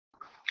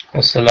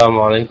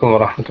Assalamu alaikum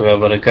wa rahmatullahi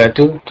wa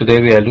barakatuh. Today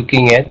we are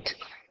looking at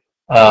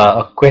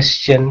a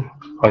question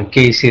on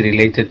KC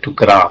related to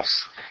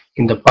graphs.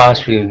 In the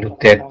past we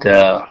looked at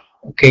a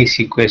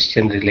KC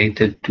question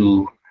related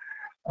to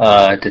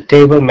the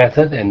table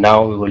method, and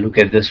now we will look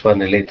at this one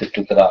related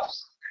to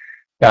graphs.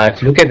 Now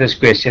if you look at this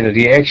question, a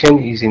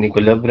reaction is in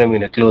equilibrium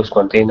in a closed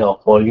container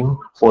of volume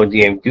 4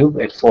 dm cube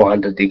at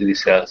 400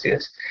 degrees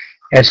Celsius.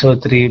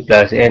 SO3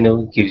 plus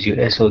NO gives you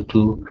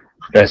SO2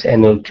 plus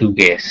NO2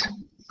 gas.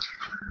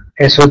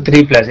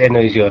 SO3 plus NO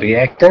is your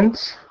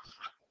reactants,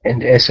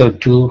 and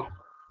SO2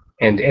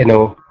 and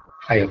NO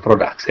are your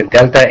products. And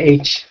delta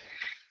H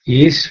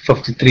is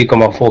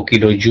 53.4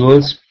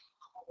 kilojoules.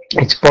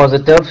 It's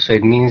positive, so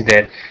it means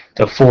that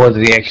the forward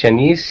reaction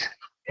is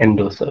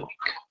endothermic.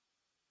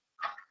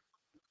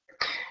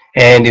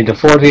 And if the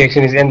forward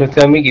reaction is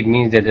endothermic, it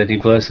means that the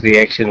reverse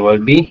reaction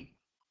will be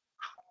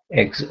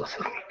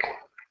exothermic.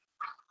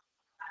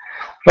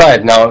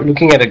 Right, now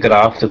looking at a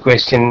graph, the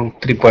question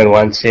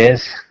 3.1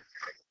 says,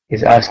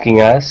 is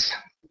asking us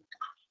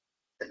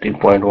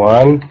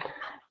 3.1,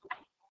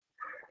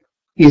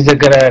 is the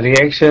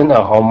reaction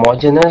a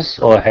homogeneous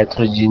or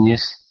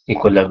heterogeneous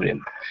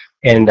equilibrium?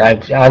 And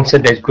I've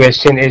answered that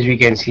question. As we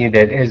can see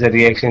that as the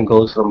reaction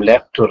goes from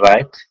left to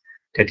right,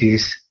 that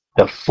is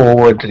the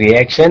forward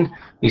reaction,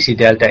 we see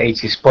delta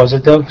H is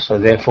positive, so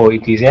therefore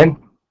it is an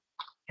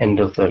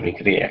endothermic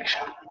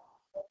reaction.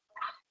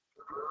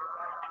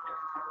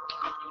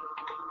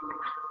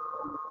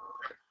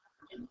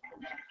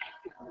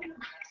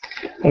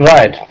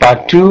 Right,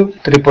 part 2,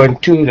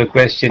 3.2, the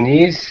question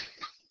is,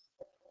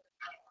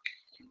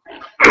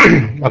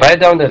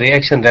 write down the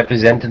reaction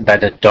represented by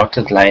the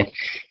dotted line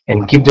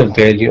and give the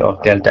value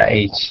of delta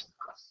H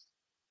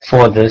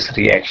for this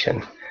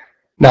reaction.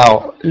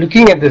 Now,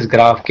 looking at this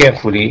graph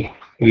carefully,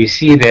 we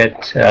see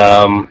that,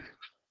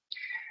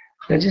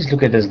 let's just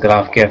look at this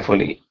graph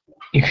carefully.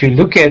 If you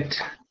look at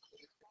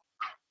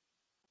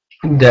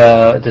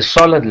the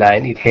solid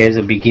line, it has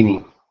a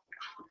beginning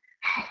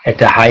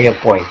at a higher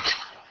point.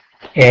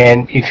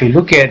 And if you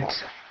look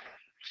at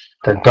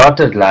the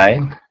dotted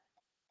line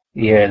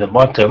here at the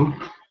bottom,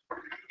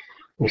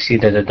 we see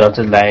that the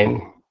dotted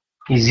line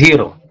is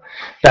 0.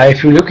 Now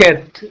if you look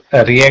at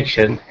a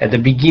reaction, at the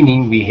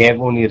beginning we have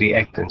only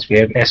reactants. We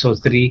have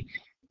SO3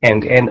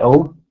 and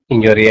NO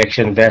in your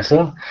reaction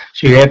vessel.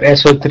 So you have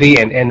SO3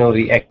 and NO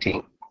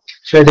reacting.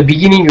 So at the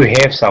beginning you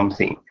have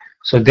something.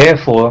 So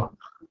therefore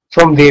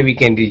from there we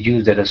can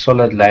deduce that a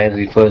solid line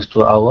refers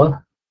to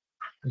our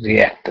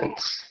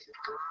reactants.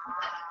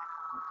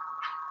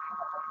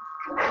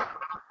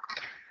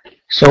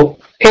 So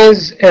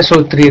as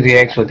SO3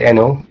 reacts with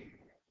NO,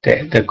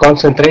 the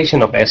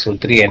concentration of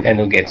SO3 and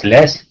NO gets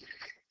less,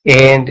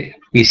 and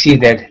we see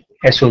that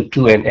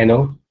SO2 and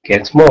NO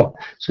gets more.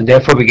 So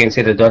therefore we can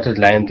say the dotted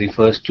line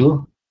refers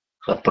to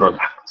the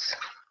products.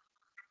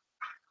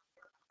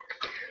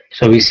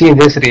 So we see in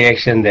this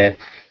reaction that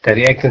the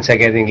reactants are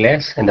getting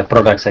less and the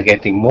products are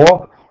getting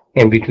more,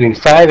 and between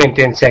 5 and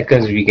 10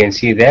 seconds we can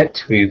see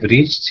that we've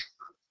reached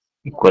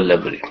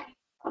equilibrium.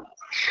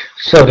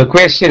 So the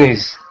question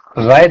is,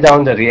 write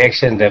down the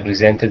reaction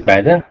represented by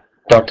the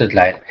dotted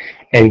line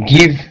and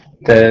give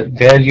the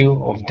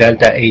value of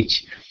delta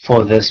H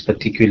for this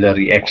particular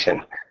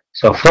reaction.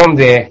 So from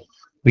there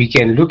we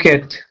can look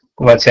at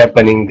what's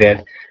happening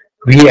there.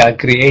 We are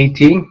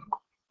creating,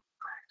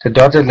 the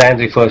dotted line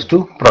refers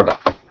to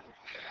product.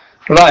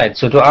 Right,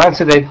 so to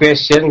answer that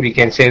question we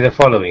can say the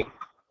following.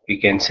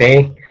 We can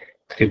say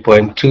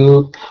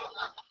 3.2.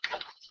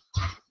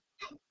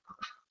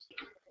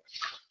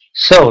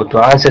 So to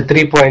answer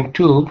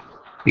 3.2,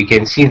 we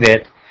can see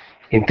that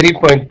in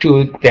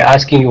 3.2 they're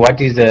asking you what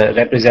is the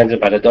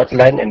represented by the dotted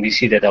line, and we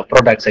see that our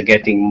products are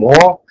getting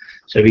more.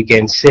 So we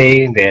can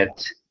say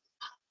that,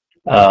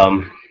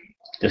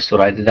 just to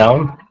write it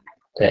down,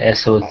 the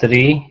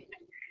SO3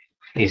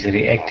 is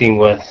reacting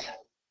with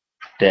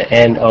the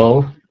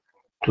NO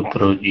to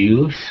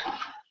produce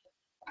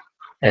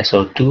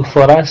SO2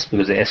 for us,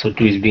 because the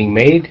SO2 is being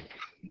made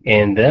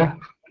and the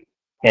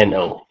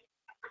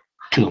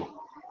NO2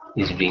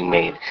 is being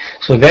made.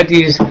 So that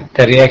is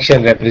the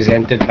reaction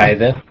represented by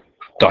the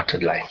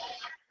dotted line.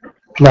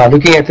 Now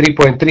looking at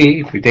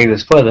 3.3, if we take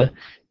this further,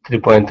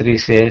 3.3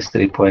 says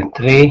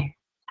 3.3,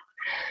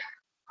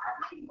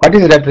 what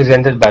is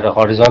represented by the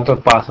horizontal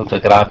path of the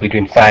graph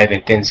between 5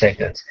 and 10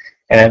 seconds?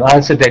 And I've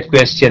answered that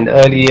question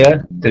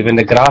earlier, that when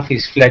the graph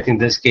is flat in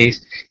this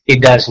case,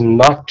 it does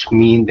not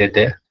mean that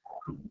the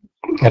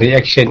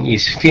reaction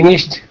is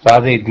finished,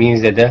 rather it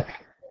means that the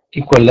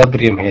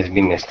equilibrium has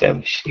been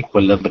established.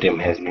 Equilibrium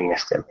has been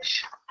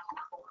established.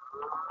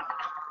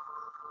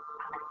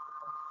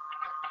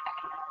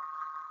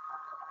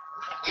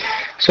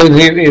 So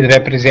it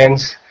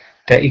represents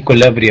the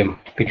equilibrium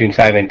between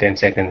 5 and 10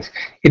 seconds.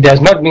 It does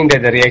not mean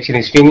that the reaction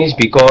is finished,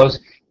 because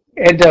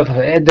when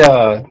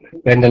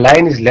the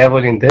line is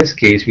level in this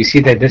case, we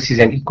see that this is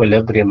an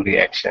equilibrium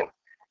reaction.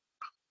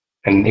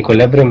 An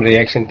equilibrium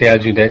reaction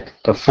tells you that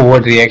the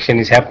forward reaction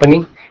is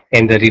happening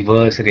and the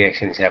reverse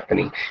reaction is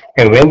happening.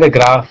 And when the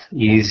graph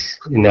is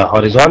in a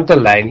horizontal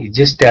line, it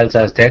just tells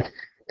us that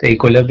the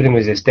equilibrium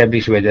is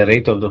established where the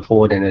rate of the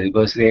forward and the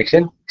reverse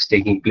reaction is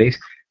taking place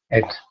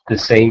at the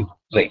same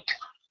rate.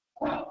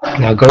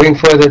 Now going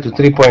further to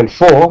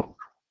 3.4,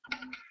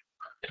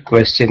 the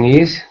question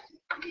is,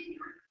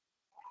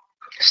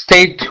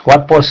 state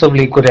what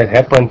possibly could have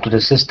happened to the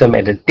system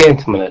at the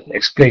 10th minute.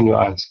 Explain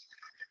your answer.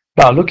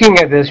 Now looking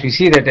at this, we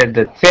see that at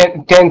the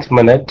 10th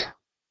minute,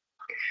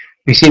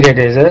 we see that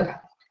there's a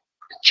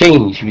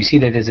change. We see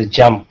that there's a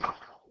jump.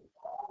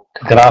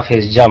 The graph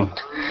has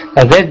jumped.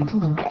 Now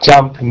that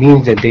jump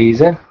means that there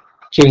is a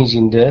change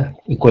in the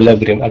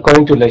equilibrium.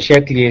 According to Le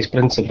Chatelier's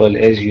principle,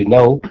 as you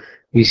know,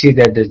 we see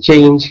that the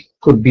change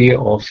could be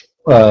of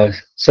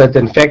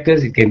certain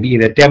factors. It can be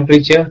either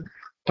temperature,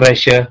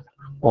 pressure,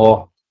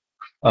 or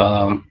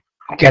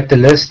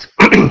catalyst.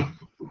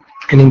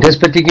 And in this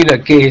particular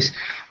case,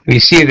 we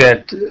see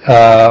that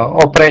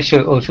or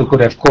pressure also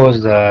could have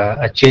caused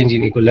a change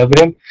in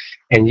equilibrium.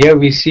 And here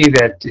we see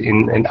that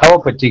in our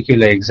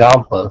particular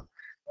example,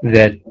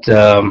 that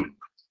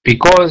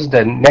because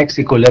the next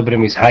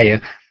equilibrium is higher,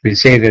 we'll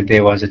say that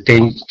there was a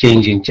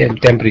change in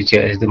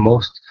temperature as the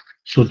most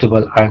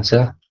suitable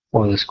answer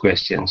for this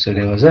question. So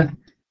there was a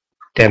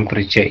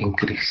temperature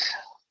increase.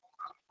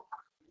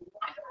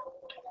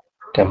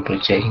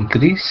 Temperature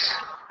increase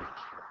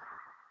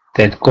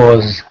that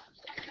caused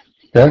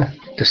the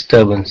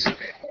disturbance,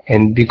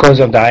 and because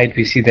of the height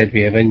we see that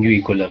we have a new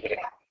equilibrium.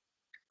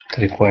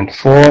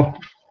 3.4,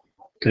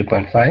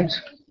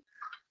 3.5.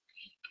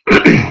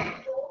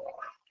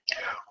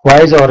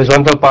 Why is the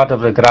horizontal part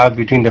of the graph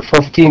between the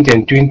 15th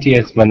and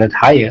 20th minute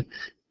higher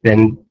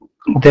than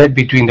that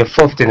between the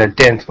 5th and the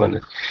 10th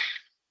minute?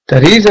 The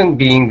reason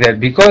being that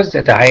because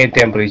at a higher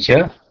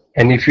temperature,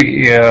 and if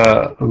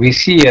we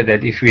see here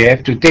that if we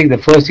have to take the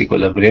first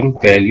equilibrium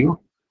value,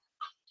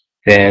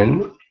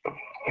 then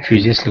if you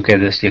just look at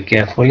this here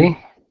carefully,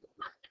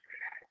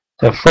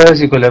 the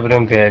first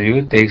equilibrium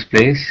value takes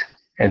place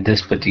at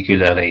this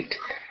particular rate,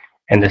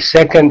 and the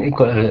second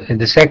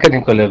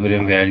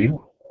equilibrium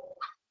value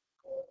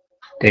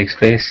takes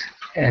place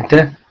at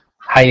a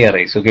higher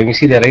rate. So can we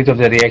see the rate of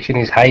the reaction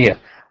is higher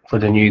for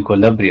the new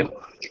equilibrium?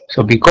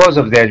 So because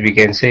of that, we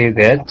can say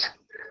that,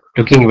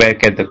 looking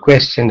back at the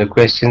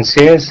question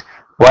says,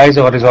 why is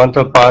the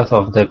horizontal path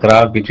of the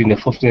graph between the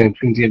 15th and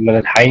 20th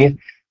minute higher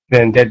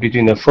than that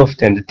between the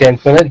 5th and the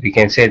 10th minute? We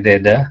can say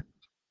that the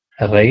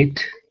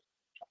rate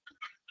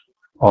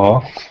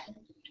of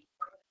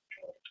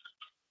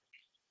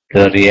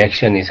the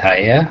reaction is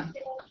higher.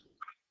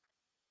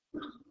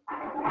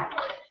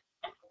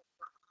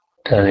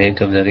 The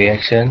rate of the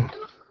reaction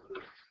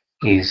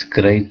is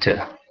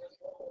greater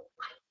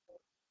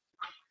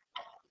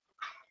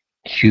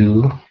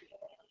due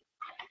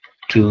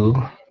to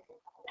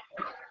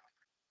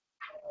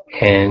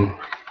an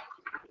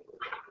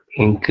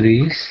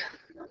increase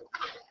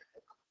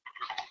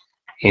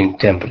in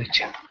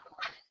temperature.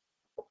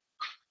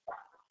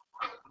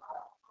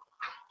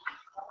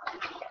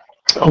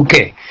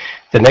 Okay,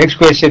 the next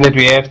question that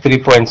we have,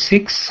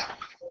 3.6.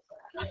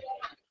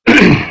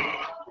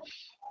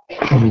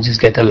 Let me just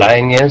get a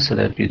line here so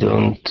that we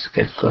don't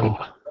get I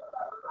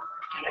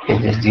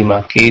can just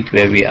demarcate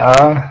where we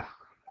are.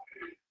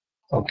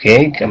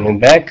 Okay, coming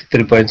back,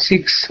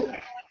 3.6.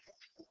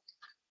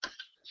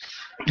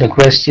 The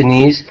question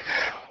is,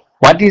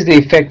 what is the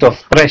effect of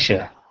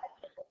pressure?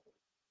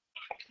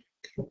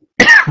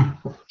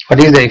 What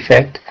is the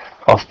effect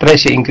of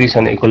pressure increase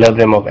on the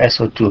equilibrium of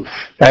SO2?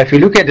 Now, if you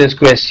look at this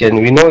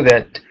question, we know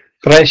that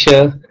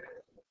pressure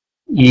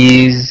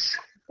is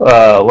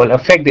will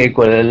affect the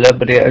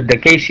equilibrium, the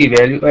Kc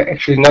value,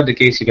 actually not the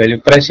Kc value,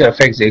 pressure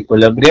affects the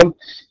equilibrium,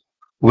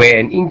 where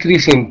an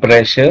increase in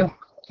pressure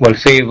will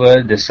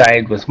favor the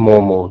side with more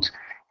moles,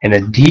 and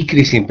a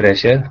decrease in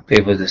pressure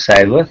favors the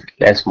side with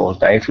less moles.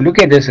 Now, if you look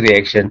at this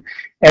reaction,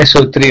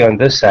 SO3 on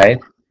this side,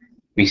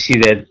 we see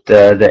that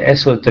the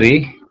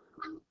SO3,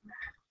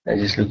 I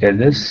just look at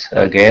this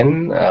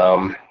again,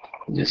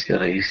 just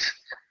erase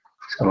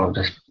some of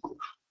this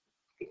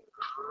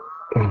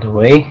in the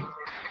way.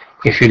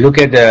 If you look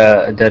at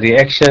the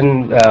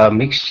reaction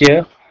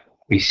mixture,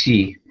 we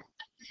see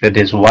that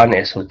there's one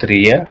SO3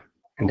 here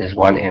and there's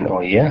one NO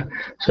here.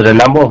 So the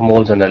number of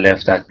moles on the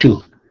left are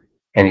 2.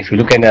 And if you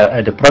look at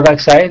the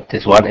product side,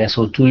 there's one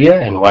SO2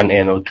 here and one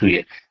NO2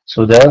 here.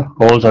 So the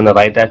moles on the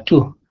right are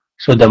 2.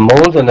 So the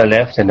moles on the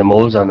left and the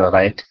moles on the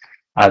right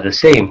are the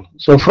same.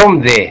 So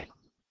from there,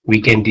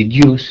 we can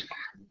deduce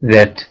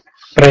that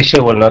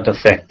pressure will not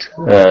affect,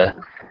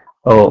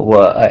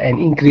 an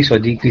increase or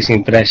decrease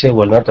in pressure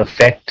will not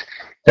affect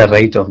the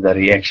rate of the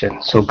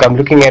reaction. So come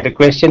looking at the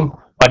question,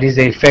 what is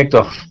the effect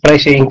of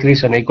pressure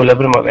increase on the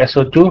equilibrium of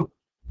SO2?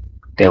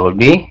 There will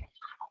be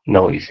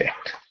no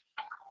effect.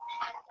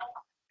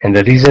 And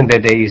the reason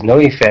that there is no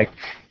effect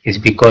is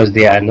because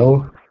there are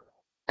no,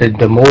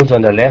 the moles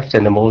on the left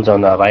and the moles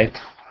on the right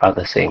are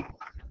the same.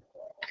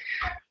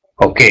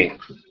 Okay,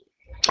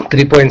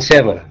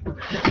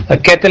 3.7. A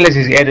catalyst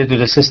is added to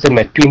the system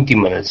at 20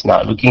 minutes.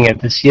 Now looking at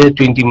this here,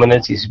 20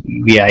 minutes is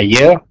we are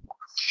here.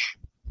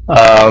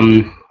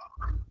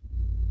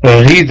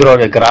 redraw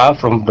the graph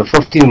from the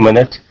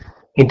 15-minute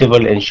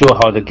interval and show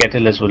how the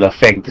catalyst will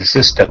affect the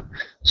system.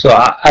 So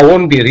I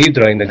won't be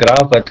redrawing the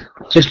graph, but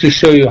just to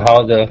show you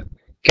how the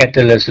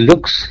catalyst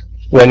looks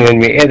when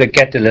we add the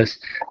catalyst,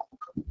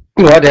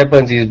 what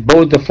happens is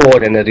both the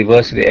forward and the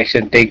reverse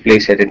reaction take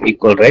place at an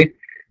equal rate.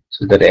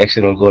 So the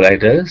reaction will go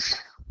like this,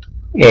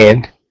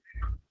 and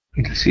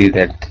you can see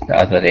that the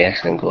other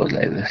reaction goes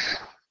like this.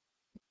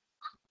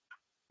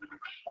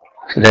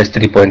 So that's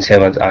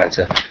 3.7's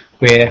answer,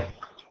 where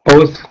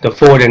both the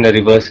forward and the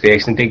reverse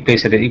reaction take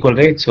place at an equal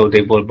rate, so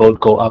they will both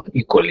go up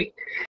equally.